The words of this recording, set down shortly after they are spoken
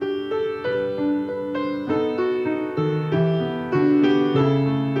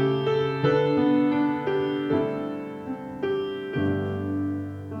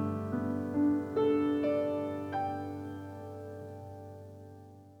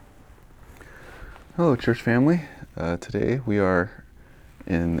Hello, church family. Today we are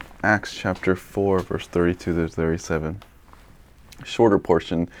in Acts chapter 4, verse 32 to 37. A shorter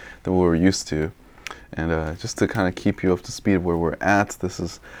portion than what we're used to. And just to kind of keep you up to speed where we're at, this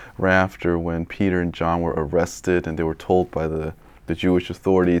is right after when Peter and John were arrested and they were told by the Jewish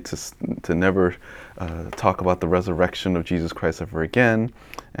authority to never talk about the resurrection of Jesus Christ ever again.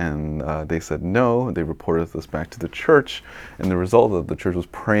 And they said no. They reported this back to the church. And the result of the church was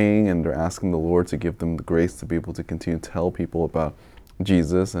praying and they're asking the Lord to give them the grace to be able to continue to tell people about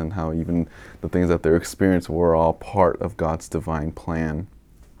Jesus and how even the things that they're experiencing were all part of God's divine plan.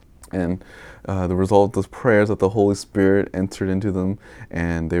 And the result of those prayers that the Holy Spirit entered into them,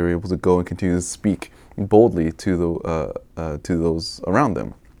 and they were able to go and continue to speak boldly to those around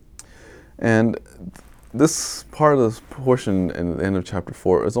them. And this part of this portion in the end of chapter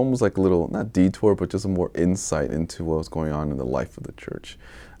 4 is almost like a little, not detour, but just a more insight into what was going on in the life of the church.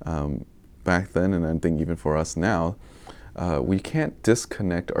 Back then, and I think even for us now, we can't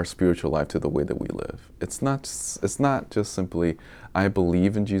disconnect our spiritual life to the way that we live. It's not just simply, I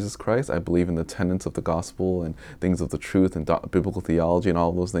believe in Jesus Christ, I believe in the tenets of the gospel and things of the truth and biblical theology and all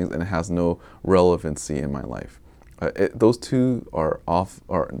of those things, and it has no relevancy in my life. Those two are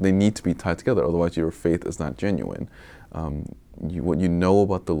they need to be tied together, otherwise your faith is not genuine. What you know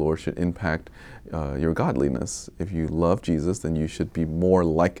about the Lord should impact your godliness. If you love Jesus, then you should be more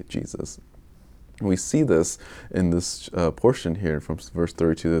like Jesus. We see this in this portion here from verse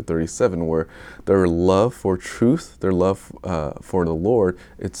 32 to 37, where their love for truth, their love for the Lord,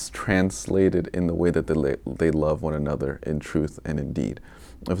 it's translated in the way that they love one another in truth and in deed.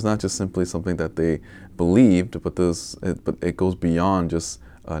 It's not just simply something that they believed, but it goes beyond just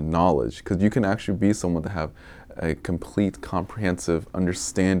knowledge, because you can actually be someone to have a complete, comprehensive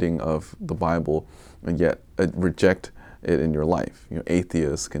understanding of the Bible and yet reject it in your life.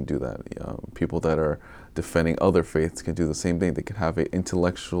 Atheists can do that. People that are defending other faiths can do the same thing. They can have an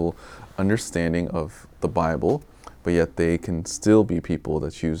intellectual understanding of the Bible, but yet they can still be people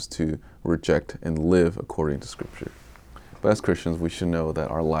that choose to reject and live according to Scripture. But as Christians, we should know that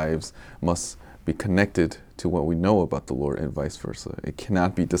our lives must be connected to what we know about the Lord and vice versa. It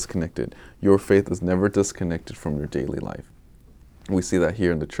cannot be disconnected. Your faith is never disconnected from your daily life. We see that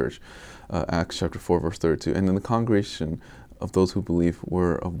here in the church. Acts chapter 4, verse 32. And in the congregation of those who believe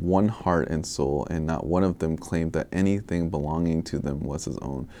were of one heart and soul, and not one of them claimed that anything belonging to them was his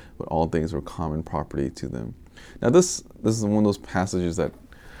own, but all things were common property to them. Now this is one of those passages that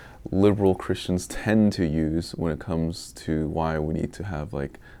liberal Christians tend to use when it comes to why we need to have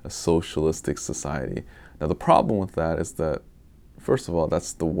like a socialistic society. Now the problem with that is that, first of all,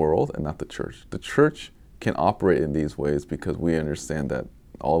 that's the world and not the church. The church can operate in these ways because we understand that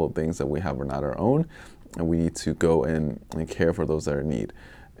all the things that we have are not our own, and we need to go in and care for those that are in need.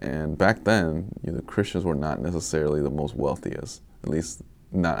 And back then, the Christians were not necessarily the most wealthiest, at least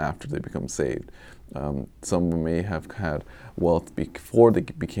not after they become saved. Some may have had wealth before they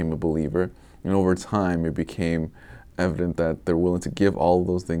became a believer, and over time it became evident that they're willing to give all of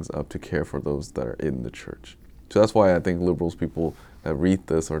those things up to care for those that are in the church. So that's why I think liberals, people that read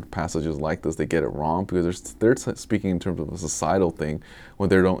this or passages like this, they get it wrong, because they're speaking in terms of a societal thing when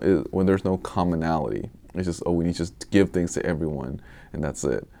there's no commonality. It's just, we need to just give things to everyone and that's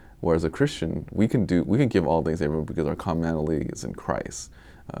it. Whereas a Christian, we can give all things to everyone because our commonality is in Christ.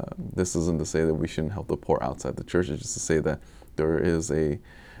 This isn't to say that we shouldn't help the poor outside the church. It's just to say that there is a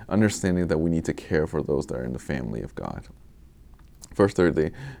understanding that we need to care for those that are in the family of God. Verse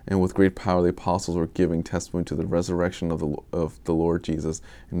 30, and with great power the apostles were giving testimony to the resurrection of the Lord Jesus,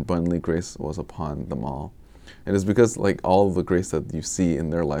 and abundantly grace was upon them all. And it's because like all of the grace that you see in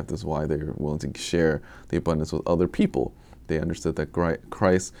their life, this is why they're willing to share the abundance with other people. They understood that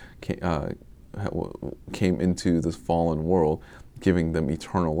Christ came into this fallen world, giving them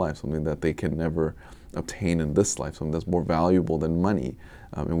eternal life, something that they can never obtain in this life, something that's more valuable than money.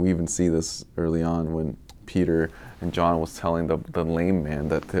 And we even see this early on when Peter and John was telling the lame man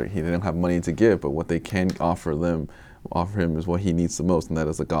that he didn't have money to give, but what they can offer him is what he needs the most, and that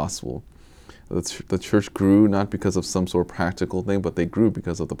is the gospel. The church grew not because of some sort of practical thing, but they grew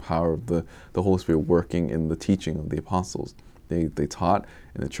because of the power of the Holy Spirit working in the teaching of the apostles. They taught,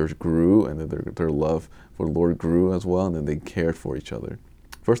 and the church grew, and their love for the Lord grew as well, and then they cared for each other.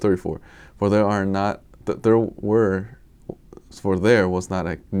 Verse 34, for there was not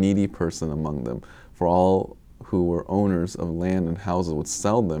a needy person among them, for all who were owners of land and houses would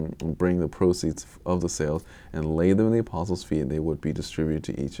sell them and bring the proceeds of the sales and lay them in the apostles' feet, and they would be distributed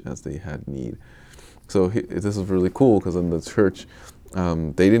to each as they had need. So this is really cool, because in the church,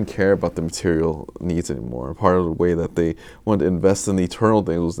 they didn't care about the material needs anymore. Part of the way that they wanted to invest in the eternal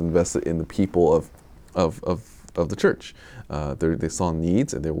things was invested in the people of of the church. They saw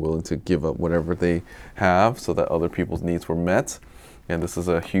needs and they're willing to give up whatever they have so that other people's needs were met. And this is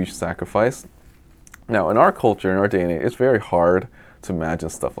a huge sacrifice. Now, in our culture, in our day and age, it's very hard to imagine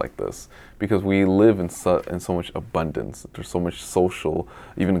stuff like this because we live in so much abundance. There's so much social,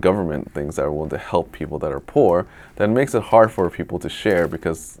 even government things that are willing to help people that are poor, that it makes it hard for people to share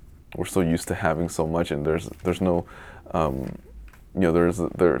because we're so used to having so much, and there's no, we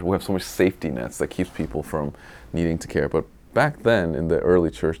have so much safety nets that keeps people from needing to care. But back then in the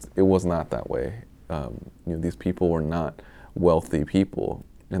early church, it was not that way. These people were not wealthy people.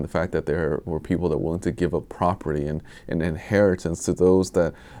 And the fact that there were people that were willing to give up property and inheritance to those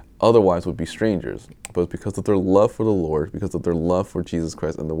that otherwise would be strangers. But because of their love for the Lord, because of their love for Jesus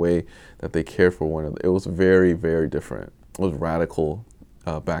Christ and the way that they cared for one another, it was very, very different. It was radical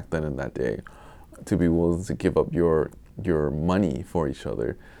back then in that day to be willing to give up your money for each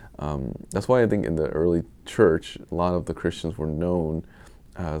other. That's why I think in the early church, a lot of the Christians were known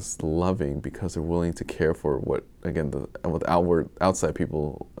as loving because they're willing to care for what outside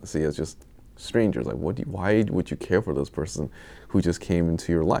people see as just strangers. Like, why would you care for this person who just came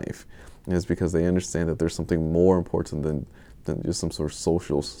into your life? And it's because they understand that there's something more important than just some sort of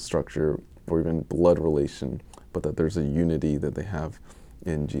social structure or even blood relation, but that there's a unity that they have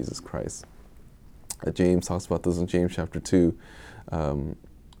in Jesus Christ. James talks about this in James chapter 2,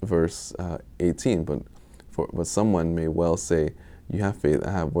 verse 18. But someone may well say, "You have faith,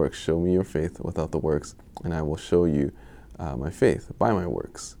 I have works. Show me your faith without the works, and I will show you my faith by my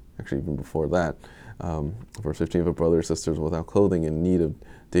works." Actually, even before that, verse 15, "If a brother or sister is without clothing in need of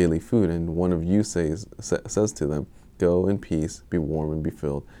daily food, and one of you says to them, 'Go in peace, be warm and be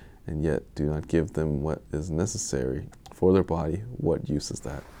filled,' and yet do not give them what is necessary for their body, what use is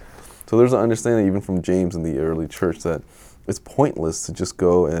that?" So there's an understanding even from James in the early church that it's pointless to just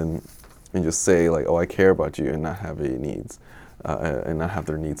go and just say like, "Oh, I care about you," and not have any needs. And not have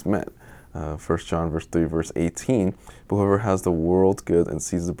their needs met. 1 John verse 3, verse 18, "But whoever has the world's good and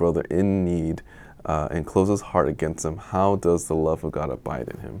sees the brother in need and closes his heart against him, how does the love of God abide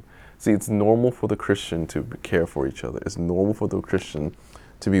in him?" See, it's normal for the Christian to care for each other. It's normal for the Christian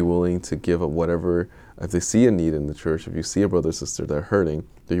to be willing to give up whatever, if they see a need in the church, if you see a brother or sister that are hurting,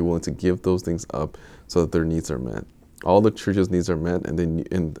 that you're willing to give those things up so that their needs are met. All the church's needs are met,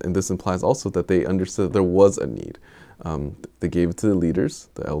 and this implies also that they understood there was a need. They gave it to the leaders,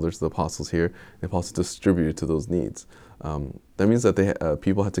 the elders, the apostles here. The apostles distributed to those needs. That means that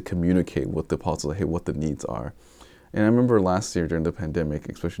people had to communicate with the apostles, hey, what the needs are. And I remember last year during the pandemic,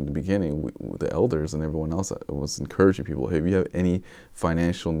 especially in the beginning, the elders and everyone else was encouraging people, hey, if you have any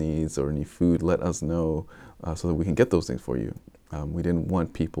financial needs or any food, let us know so that we can get those things for you. We didn't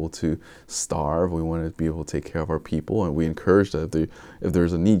want people to starve. We wanted to be able to take care of our people, and we encouraged that if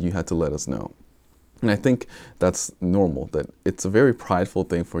there's a need, you had to let us know. And I think that's normal, that it's a very prideful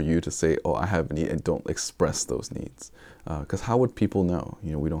thing for you to say, "Oh, I have a need," and don't express those needs. Because how would people know?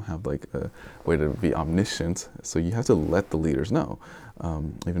 We don't have like a way to be omniscient, so you have to let the leaders know.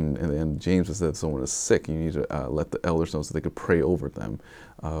 Even in the end, James says that if someone is sick, you need to let the elders know so they could pray over them.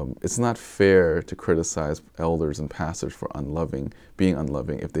 It's not fair to criticize elders and pastors for being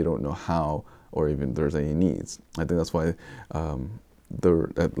unloving if they don't know how or even there's any needs. I think that's why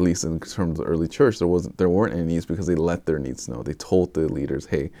at least in terms of the early church, there weren't any needs because they let their needs know. They told the leaders,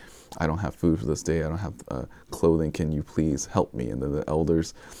 "Hey, I don't have food for this day. I don't have clothing. Can you please help me?" And then the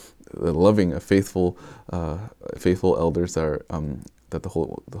elders, the loving, faithful elders that the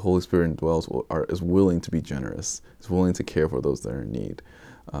Holy Spirit dwells is willing to be generous. Is willing to care for those that are in need.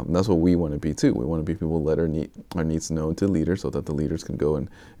 And that's what we want to be too. We want to be people who let our needs known to leaders so that the leaders can go and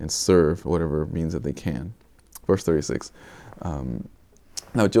serve whatever means that they can. Verse 36.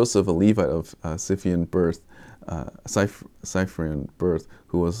 Now Joseph, a Levite of Cyprian birth,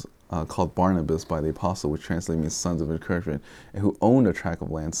 who was called Barnabas by the apostle, which translated means sons of encouragement, and who owned a tract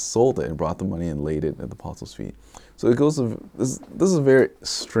of land, sold it and brought the money and laid it at the apostles' feet. So it goes. This is a very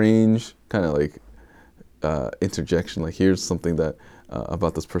strange kind of like interjection. Like, here's something that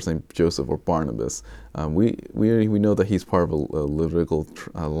about this person named Joseph or Barnabas. We know that he's part of a Levitical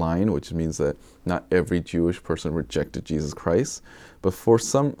line, which means that not every Jewish person rejected Jesus Christ, but for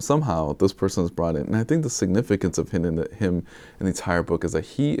somehow this person is brought in. And I think the significance of him in the entire book is that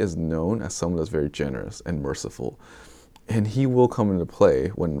he is known as someone that's very generous and merciful. And he will come into play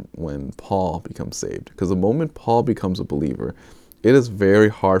when Paul becomes saved. Because the moment Paul becomes a believer, it is very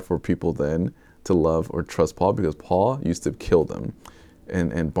hard for people then to love or trust Paul, because Paul used to kill them.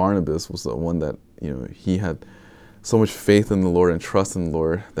 And Barnabas was the one that, he had so much faith in the Lord and trust in the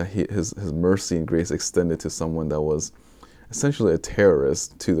Lord that his mercy and grace extended to someone that was essentially a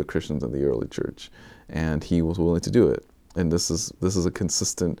terrorist to the Christians in the early church. and he was willing to do it. And this is a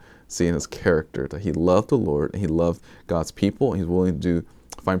consistency in his character, that he loved the Lord and he loved God's people, and he's willing to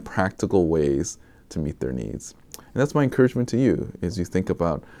find practical ways to meet their needs. And that's my encouragement to you as you think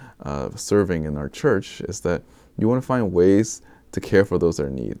about serving in our church, is that you want to find ways to care for those that are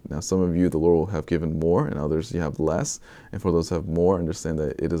in need. Now, some of you, the Lord will have given more, and others you have less. And for those who have more, understand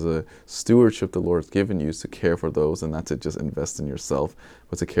that it is a stewardship the Lord has given you to care for those, and not to just invest in yourself,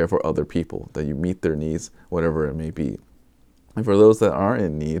 but to care for other people, that you meet their needs, whatever it may be. And for those that are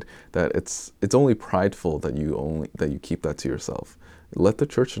in need, that it's only prideful that you keep that to yourself. Let the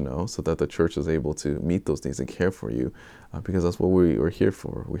church know, so that the church is able to meet those needs and care for you, because that's what we are here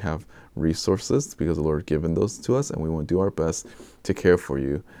for. We have resources because the Lord has given those to us, and we want to do our best to care for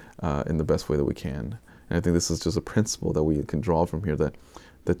you in the best way that we can. And I think this is just a principle that we can draw from here, that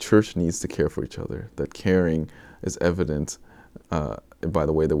the church needs to care for each other, that caring is evident by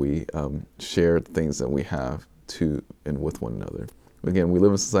the way that we share things that we have to and with one another. Again, we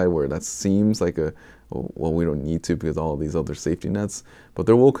live in a society where that seems like we don't need to because of all of these other safety nets, but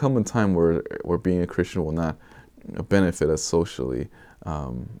there will come a time where being a Christian will not benefit us socially,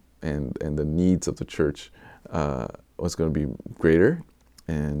 and the needs of the church is going to be greater,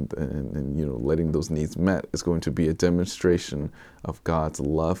 and letting those needs met is going to be a demonstration of God's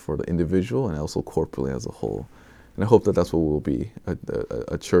love for the individual and also corporately as a whole. And I hope that that's what we'll be,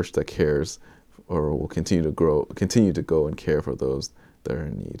 a church that cares, or will continue to go and care for those that are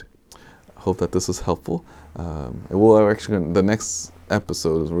in need. I hope that this is helpful. And the next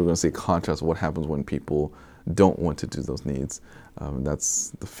episode is we're going to see a contrast of what happens when people don't want to do those needs.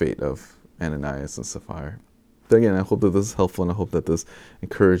 That's the fate of Ananias and Sapphira. But again, I hope that this is helpful, and I hope that this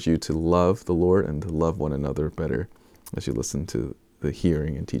encourages you to love the Lord and to love one another better as you listen to the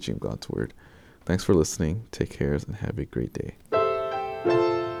hearing and teaching of God's word. Thanks for listening. Take care and have a great day.